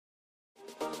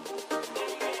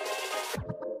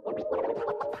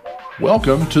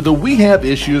Welcome to the We Have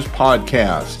Issues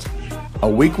podcast, a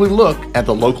weekly look at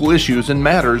the local issues and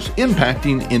matters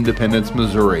impacting Independence,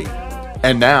 Missouri.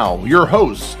 And now, your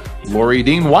hosts, Lori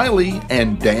Dean Wiley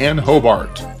and Dan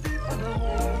Hobart.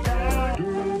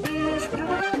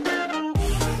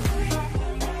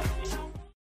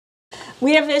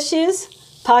 We Have Issues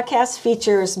podcast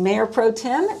features Mayor Pro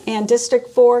Tem and District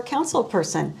 4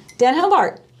 Councilperson Dan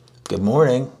Hobart. Good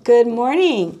morning. Good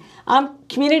morning. I'm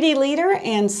community leader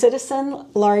and citizen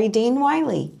Lori Dean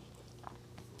Wiley.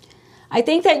 I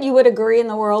think that you would agree in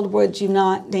the world, would you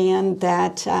not, Dan,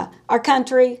 that our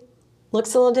country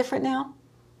looks a little different now?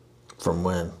 From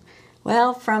when?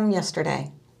 Well, from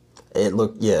yesterday. It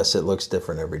looks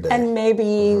different every day. And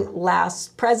maybe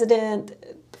last president,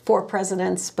 4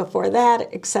 presidents before that,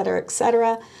 et cetera, et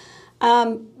cetera.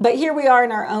 But here we are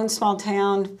in our own small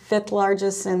town, 5th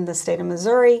largest in the state of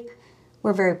Missouri.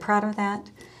 We're very proud of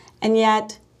that. And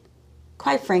yet,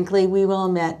 quite frankly, we will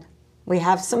admit we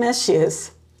have some issues,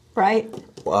 right?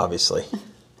 Well, obviously,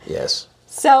 yes.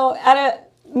 So at a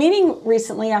meeting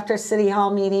recently, after a city hall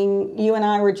meeting, you and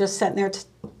I were just sitting there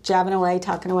jabbing away,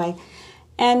 talking away.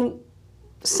 And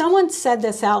someone said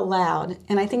this out loud,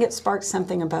 and I think it sparked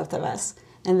something in both of us.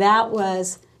 And that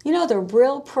was, the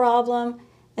real problem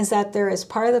is that there is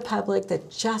part of the public that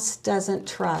just doesn't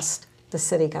trust the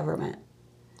city government.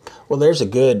 Well, there's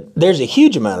a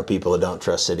huge amount of people that don't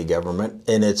trust city government,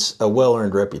 and it's a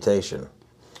well-earned reputation.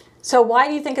 So why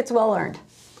do you think it's well-earned?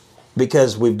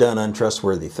 Because we've done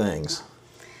untrustworthy things.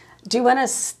 Do you want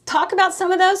to talk about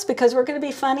some of those? Because we're going to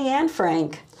be funny and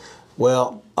frank.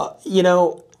 Well,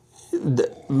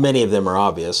 many of them are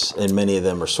obvious, and many of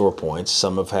them are sore points.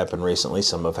 Some have happened recently,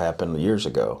 some have happened years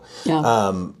ago.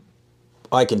 Yeah.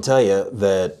 I can tell you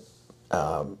that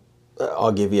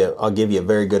I'll give you a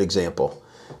very good example,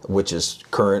 which is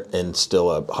current and still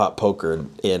a hot poker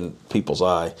in people's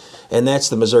eye, and that's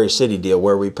the Missouri City deal,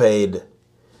 where we paid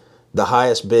the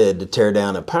highest bid to tear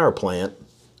down a power plant,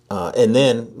 and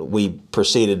then we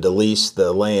proceeded to lease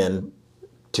the land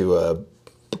to a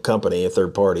company, a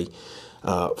third party,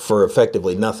 for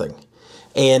effectively nothing.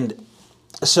 And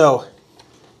so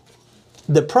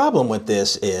the problem with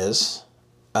this is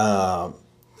that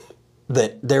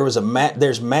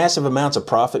there's massive amounts of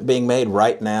profit being made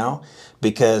right now,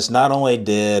 because not only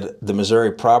did the Missouri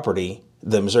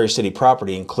City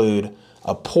property include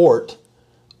a port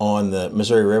on the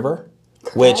Missouri River,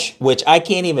 which I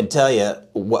can't even tell you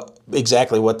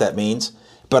exactly what that means,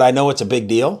 but I know it's a big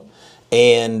deal.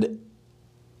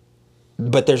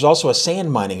 But there's also a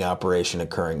sand mining operation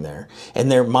occurring there,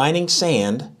 and they're mining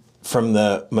sand from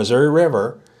the Missouri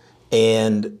River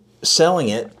and selling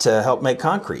it to help make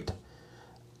concrete.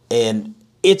 And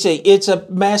it's a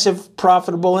massive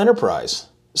profitable enterprise.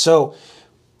 So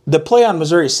the play on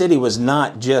Missouri City was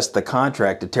not just the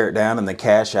contract to tear it down and the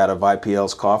cash out of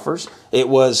IPL's coffers. It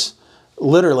was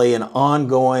literally an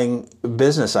ongoing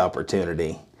business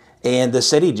opportunity, and the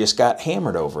city just got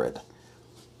hammered over it.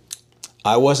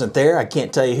 I wasn't there. I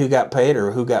can't tell you who got paid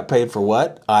or who got paid for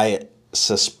what. I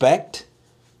suspect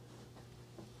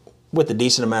with a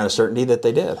decent amount of certainty that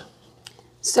they did.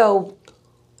 So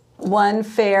one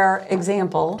fair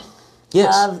example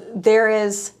of there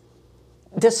is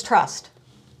distrust.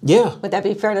 Yeah. Would that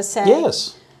be fair to say?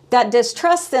 Yes. That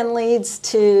distrust then leads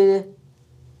to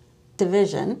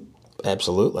division.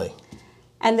 Absolutely.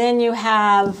 And then you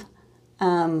have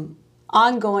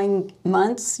ongoing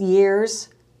months, years,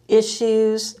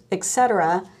 issues,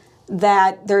 etc.,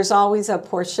 that there's always a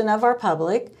portion of our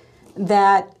public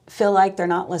that feel like they're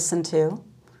not listened to.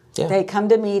 Yeah. They come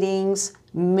to meetings,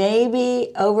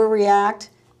 maybe overreact,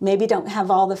 maybe don't have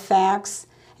all the facts.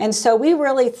 And so we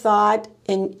really thought,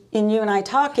 in you and I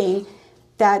talking,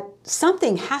 that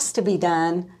something has to be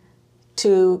done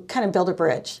to kind of build a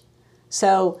bridge.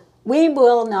 So we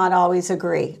will not always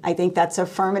agree. I think that's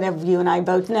affirmative. You and I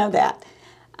both know that.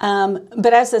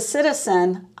 But as a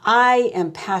citizen, I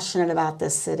am passionate about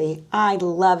this city. I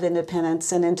love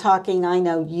Independence, and in talking, I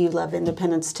know you love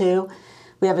Independence too.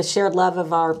 We have a shared love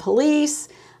of our police.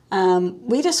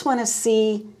 We just want to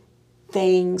see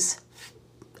things,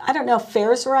 I don't know if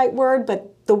fair is the right word,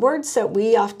 but the words that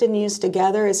we often use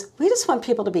together is we just want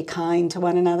people to be kind to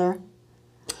one another.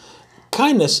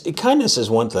 Kindness is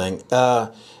one thing,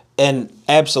 and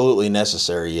absolutely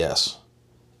necessary, yes.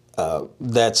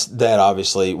 That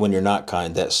obviously, when you're not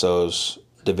kind, that sows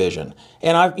division.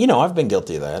 And I've been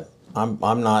guilty of that.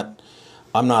 I'm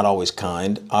not always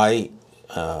kind. I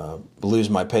lose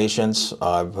my patience.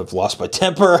 I've lost my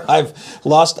temper. I've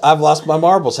lost my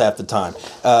marbles half the time.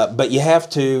 But you have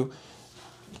to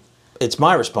it's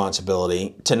my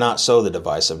responsibility to not sow the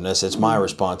divisiveness. It's my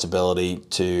responsibility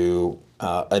to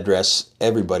address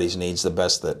everybody's needs the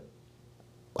best that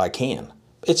I can.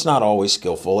 It's not always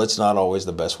skillful. It's not always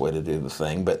the best way to do the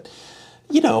thing, but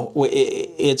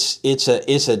it's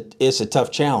a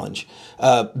tough challenge.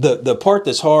 The part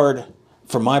that's hard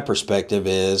from my perspective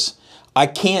is I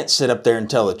can't sit up there and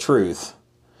tell the truth.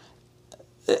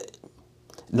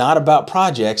 Not about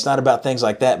projects, not about things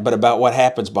like that, but about what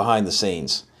happens behind the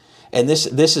scenes. And this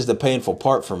is the painful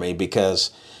part for me,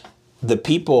 because the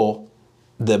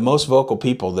most vocal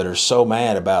people that are so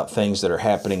mad about things that are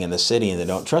happening in the city and they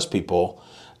don't trust people,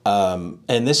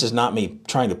 and this is not me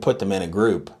trying to put them in a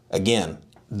group. Again,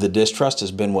 the distrust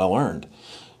has been well earned.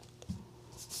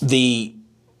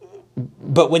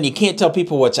 But when you can't tell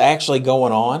people what's actually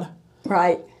going on,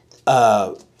 right?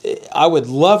 I would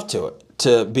love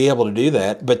to be able to do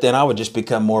that, but then I would just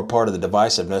become more part of the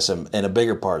divisiveness and a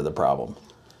bigger part of the problem.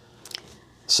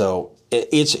 So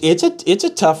it's a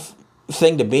tough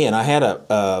thing to be in. I had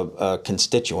a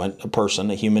constituent, a person,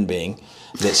 a human being,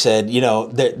 that said,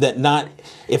 that not,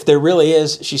 if there really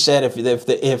is, she said,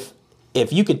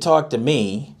 if you could talk to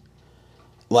me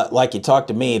like you talk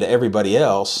to me to everybody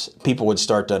else, people would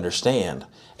start to understand.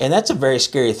 And that's a very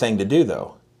scary thing to do,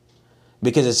 though.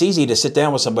 Because it's easy to sit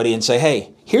down with somebody and say,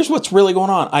 hey, here's what's really going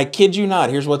on. I kid you not,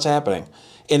 here's what's happening.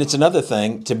 And it's another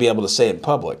thing to be able to say it in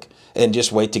public and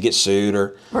just wait to get sued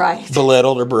or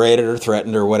belittled or berated or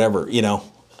threatened or whatever.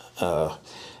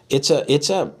 It's a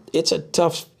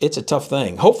tough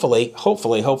thing.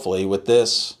 Hopefully with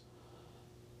this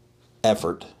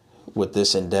effort, with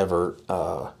this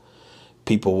endeavor,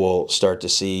 people will start to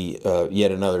see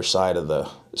yet another side of the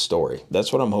story.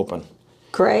 That's what I'm hoping.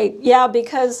 Great. Yeah,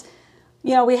 because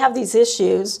we have these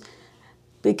issues,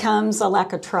 becomes a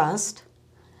lack of trust.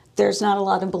 There's not a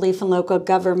lot of belief in local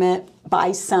government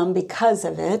by some because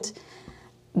of it.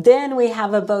 Then we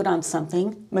have a vote on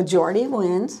something. Majority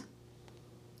wins.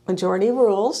 Majority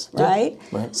rules, right?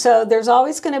 Yeah, right. So there's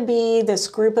always going to be this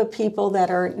group of people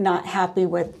that are not happy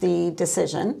with the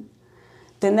decision.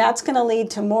 Then that's going to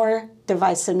lead to more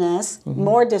divisiveness,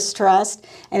 more distrust,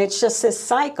 and it's just this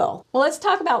cycle. Well, let's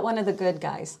talk about one of the good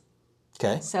guys.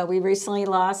 Okay. So we recently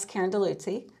lost Karen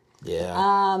DeLuzzi.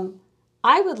 Yeah.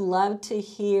 I would love to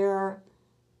hear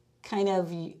kind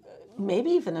of maybe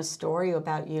even a story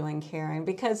about you and Karen,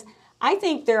 because I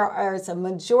think there is a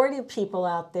majority of people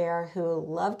out there who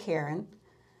love Karen,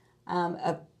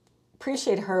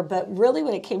 appreciate her, but really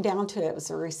when it came down to it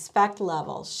was a respect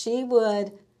level. She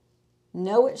would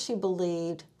know what she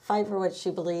believed, fight for what she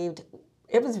believed.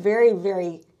 It was very,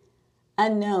 very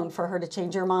unknown for her to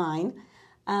change her mind.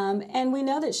 And we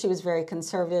know that she was very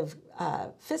conservative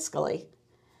fiscally.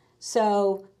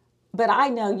 So, but I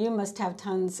know you must have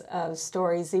tons of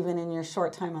stories even in your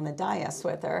short time on the dais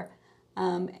with her.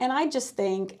 And I just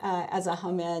think as a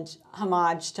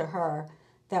homage to her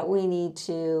that we need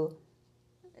to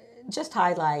just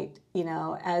highlight,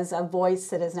 as a voice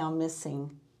that is now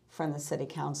missing from the city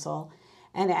council.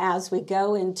 And as we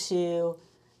go into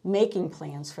making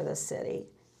plans for the city.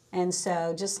 And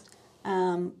so just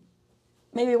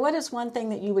maybe what is one thing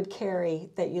that you would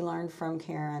carry that you learned from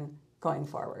Karen going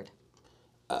forward?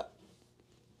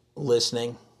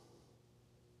 Listening.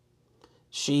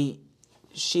 She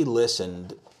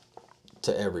listened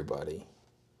to everybody.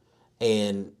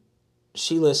 And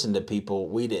she listened to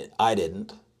people I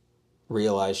didn't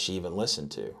realize she even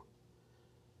listened to.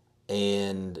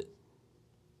 And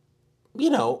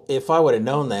if I would have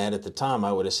known that at the time,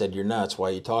 I would have said, you're nuts. Why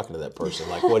are you talking to that person?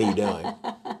 Like, what are you doing?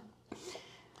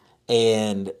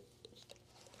 And,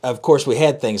 of course, we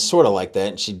had things sort of like that,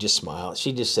 and she'd just smile.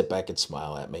 She'd just sit back and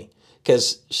smile at me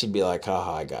because she'd be like,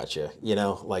 haha, I got you.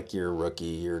 Like you're a rookie,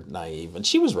 you're naive. And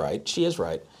she was right. She is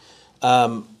right.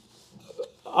 I'll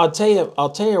tell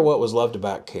you what was loved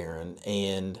about Karen.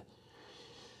 And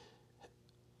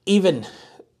even,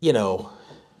 the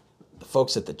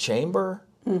folks at the chamber,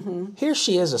 here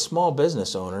she is, a small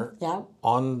business owner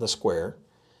on the square,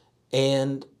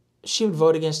 and she would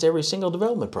vote against every single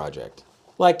development project.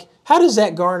 Like, how does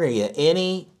that garner you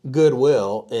any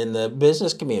goodwill in the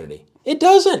business community? It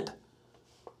doesn't.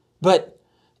 But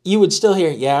you would still hear,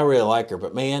 yeah, I really like her,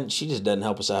 but man, she just doesn't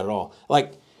help us out at all.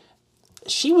 Like,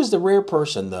 she was the rare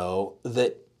person, though,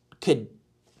 that could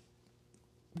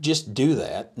just do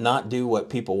that, not do what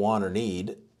people want or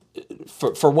need.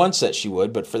 For one set she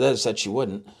would, but for the other set she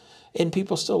wouldn't. And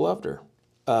people still loved her.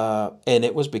 And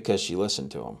it was because she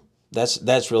listened to them.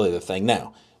 That's really the thing.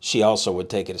 Now, she also would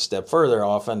take it a step further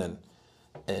often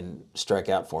and strike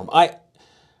out for them.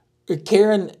 If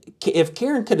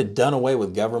Karen could have done away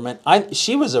with government,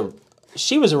 she was a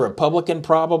Republican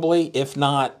probably, if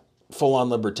not full-on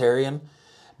libertarian.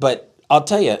 But I'll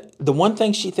tell you, the one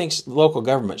thing she thinks local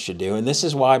government should do, and this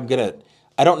is why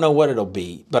I don't know what it'll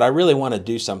be, but I really want to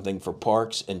do something for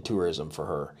parks and tourism for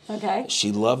her. Okay.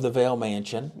 She loved the Vail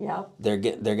Mansion. Yeah. They're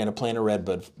going to plant a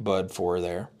redbud for her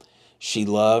there. She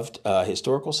loved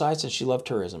historical sites and she loved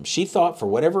tourism. She thought, for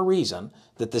whatever reason,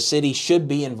 that the city should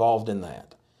be involved in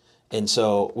that. And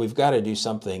so we've got to do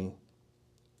something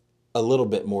a little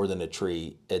bit more than a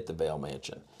tree at the Vail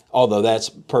Mansion, although that's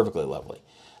perfectly lovely.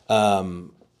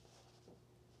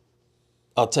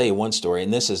 I'll tell you one story,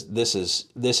 and this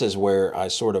is where I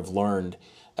sort of learned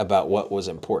about what was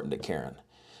important to Karen.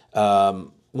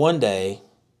 One day,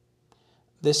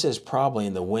 this is probably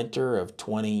in the winter of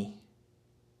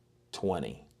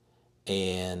 2020,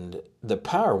 and the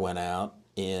power went out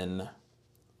in,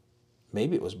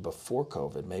 maybe it was before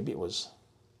COVID, maybe it was,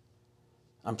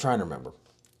 I'm trying to remember.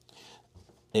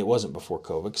 It wasn't before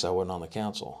COVID because I wasn't on the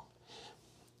council.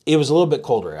 It was a little bit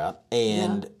colder out,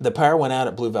 and the power went out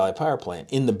at Blue Valley Power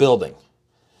Plant in the building.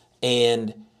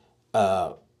 And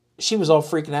she was all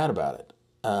freaking out about it.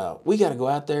 We got to go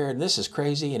out there, and this is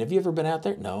crazy. And have you ever been out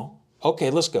there? No.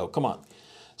 Okay, let's go. Come on.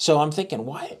 So I'm thinking,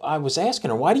 why? I was asking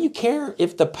her, why do you care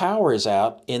if the power is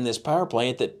out in this power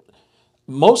plant that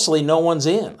mostly no one's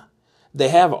in? They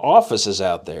have offices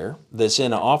out there that's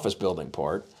in an office building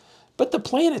part, but the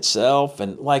plant itself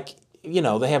and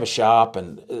they have a shop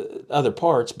and other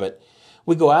parts, but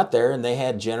we go out there and they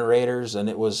had generators and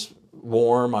it was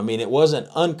warm. I mean, it wasn't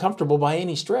uncomfortable by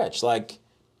any stretch.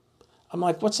 I'm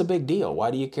like, what's the big deal? Why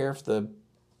do you care if the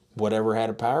whatever had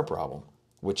a power problem?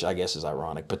 Which I guess is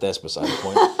ironic, but that's beside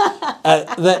the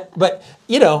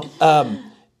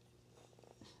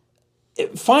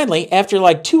point. Finally,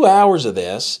 after 2 hours of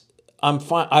this,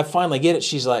 I finally get it.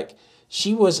 She's like,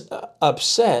 she was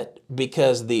upset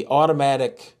because the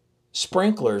automatic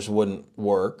sprinklers wouldn't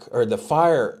work, or the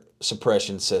fire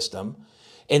suppression system.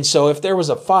 And so if there was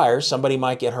a fire, somebody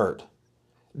might get hurt.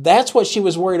 That's what she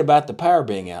was worried about, the power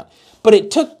being out. But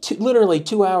it took literally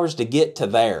 2 hours to get to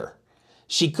there.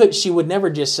 She would never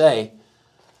just say,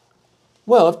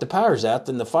 well, if the power's out,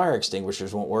 then the fire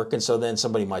extinguishers won't work, and so then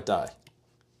somebody might die.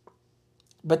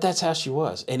 But that's how she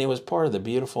was. And it was part of the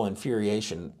beautiful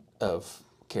infuriation of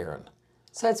Karen.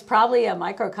 So it's probably a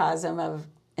microcosm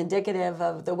indicative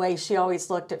of the way she always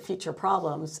looked at future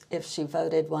problems if she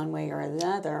voted one way or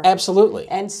another. Absolutely.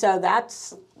 And so that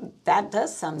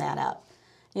does sum that up.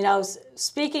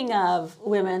 Speaking of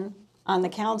women on the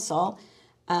council,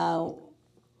 our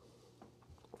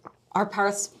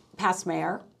past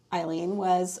mayor, Eileen,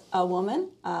 was a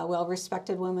woman, a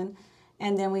well-respected woman,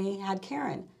 and then we had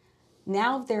Karen.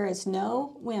 Now there is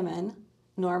no women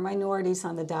nor minorities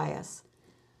on the dais.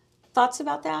 Thoughts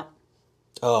about that?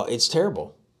 Oh, it's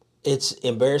terrible. It's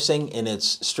embarrassing, and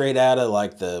it's straight out of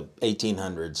the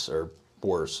 1800s or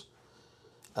worse.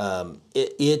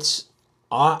 As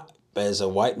a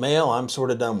white male, I'm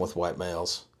sort of done with white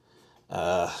males.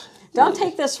 Don't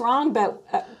take this wrong, but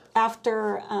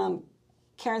after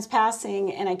Karen's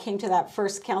passing, and I came to that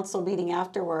first council meeting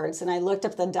afterwards, and I looked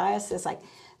up the dais, it's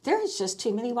there is just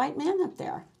too many white men up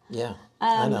there. Yeah,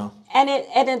 I know. And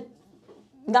it,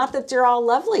 not that they're all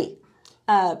lovely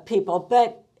people,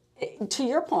 but to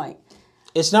your point,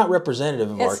 it's not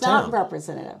representative of our town. It's not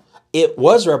representative. It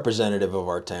was representative of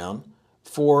our town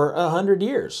for 100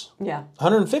 years. Yeah.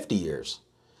 150 years.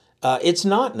 It's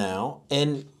not now,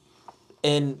 and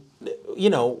we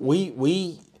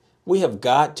have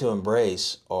got to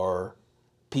embrace our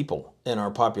people and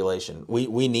our population.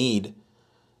 We need.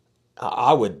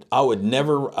 I would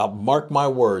never. I'll mark my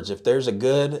words. If there's a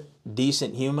good,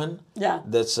 decent human,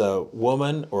 that's a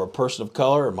woman or a person of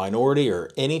color or minority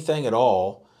or anything at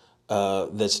all,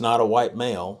 that's not a white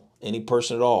male, any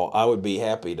person at all, I would be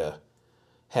happy to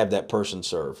have that person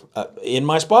serve in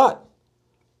my spot.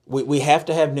 We have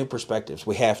to have new perspectives.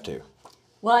 We have to.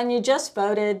 Well, and you just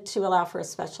voted to allow for a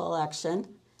special election.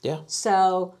 Yeah.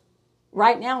 So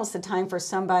right now is the time for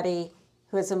somebody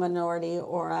who is a minority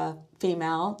or a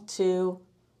female to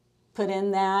put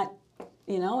in that,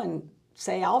 and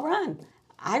say, I'll run.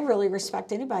 I really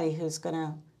respect anybody who's going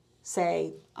to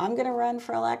say, I'm going to run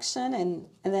for election and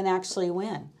then actually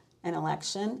win an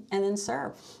election and then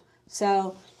serve.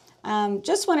 So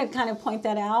just want to kind of point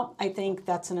that out. I think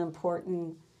that's an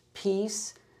important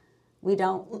piece. We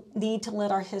don't need to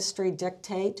let our history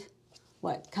dictate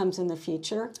what comes in the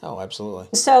future. Oh, absolutely.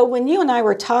 So when you and I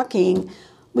were talking,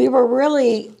 we were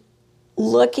really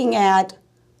looking at,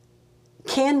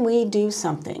 can we do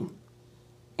something?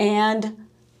 And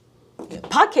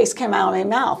podcast came out of my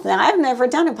mouth. Now, I've never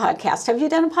done a podcast. Have you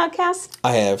done a podcast?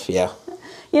 I have, yeah.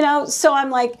 So I'm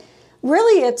like,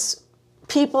 really, it's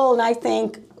people, and I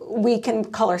think we can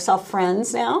call ourselves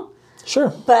friends now. Sure.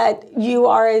 But you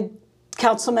are a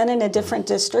councilman in a different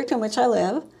district in which I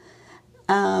live.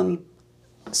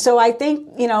 So I think,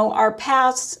 our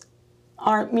paths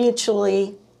aren't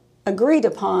mutually agreed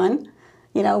upon.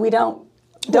 We don't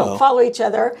follow each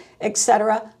other,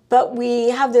 etc. But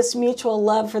we have this mutual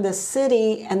love for the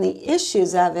city and the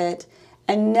issues of it,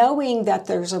 and knowing that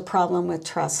there's a problem with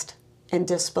trust and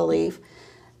disbelief,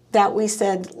 that we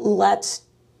said, let's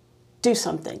do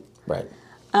something. Right.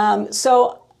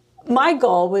 So my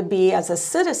goal would be, as a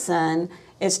citizen,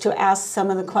 is to ask some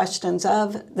of the questions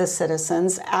of the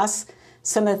citizens, ask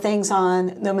some of the things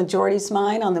on the majority's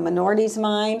mind, on the minority's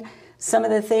mind, some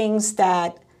of the things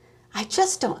that I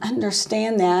just don't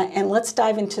understand that, and let's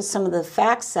dive into some of the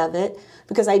facts of it,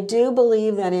 because I do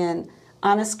believe that in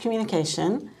honest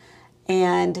communication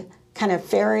and kind of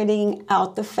ferreting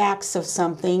out the facts of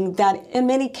something, that in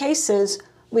many cases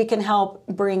we can help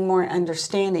bring more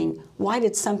understanding. Why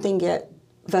did something get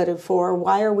voted for?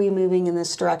 Why are we moving in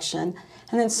this direction?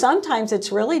 And then sometimes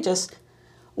it's really just,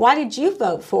 why did you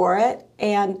vote for it?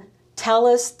 And tell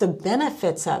us the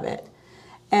benefits of it.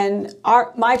 And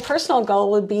my personal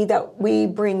goal would be that we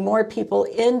bring more people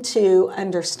into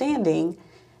understanding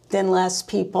than less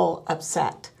people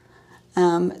upset.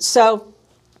 So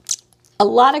a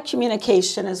lot of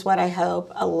communication is what I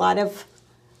hope, a lot of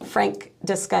frank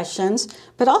discussions,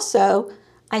 but also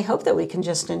I hope that we can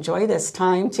just enjoy this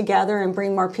time together and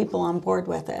bring more people on board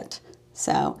with it.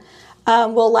 So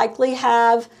we'll likely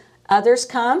have others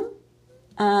come,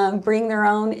 bring their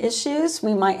own issues.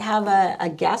 We might have a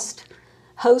guest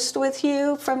host with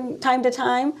you from time to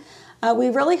time. We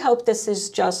really hope this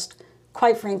is just,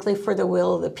 quite frankly, for the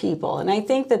will of the people. And I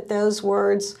think that those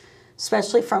words,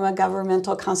 especially from a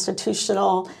governmental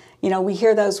constitutional, we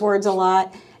hear those words a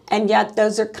lot, and yet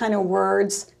those are kind of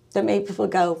words that make people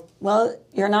go, well,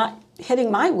 you're not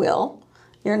hitting my will.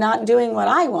 You're not doing what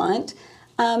I want.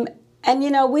 And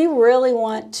we really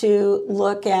want to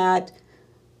look at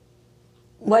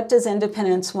what does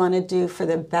independence want to do for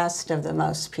the best of the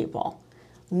most people?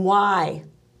 Why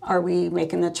are we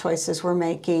making the choices we're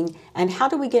making? And how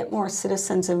do we get more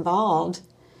citizens involved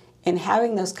in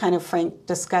having those kind of frank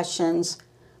discussions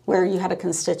where you had a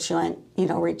constituent,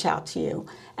 reach out to you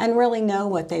and really know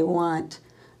what they want,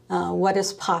 what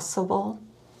is possible?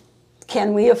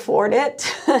 Can we afford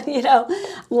it?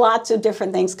 Lots of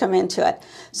different things come into it.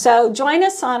 So join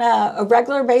us on a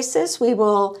regular basis. We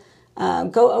will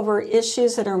go over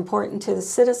issues that are important to the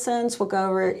citizens. We'll go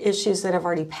over issues that have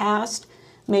already passed,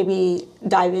 maybe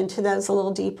dive into those a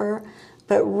little deeper,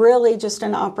 but really just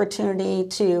an opportunity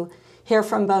to hear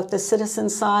from both the citizen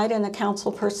side and the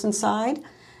council person side,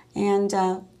 and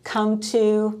come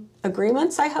to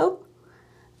agreements, I hope,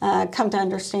 come to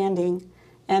understanding,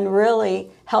 and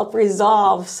really help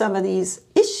resolve some of these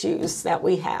issues that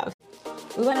we have.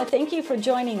 We want to thank you for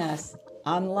joining us.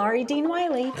 I'm Laurie Dean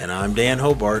Wiley. And I'm Dan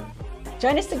Hobart.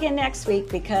 Join us again next week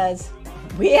because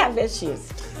we have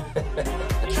issues.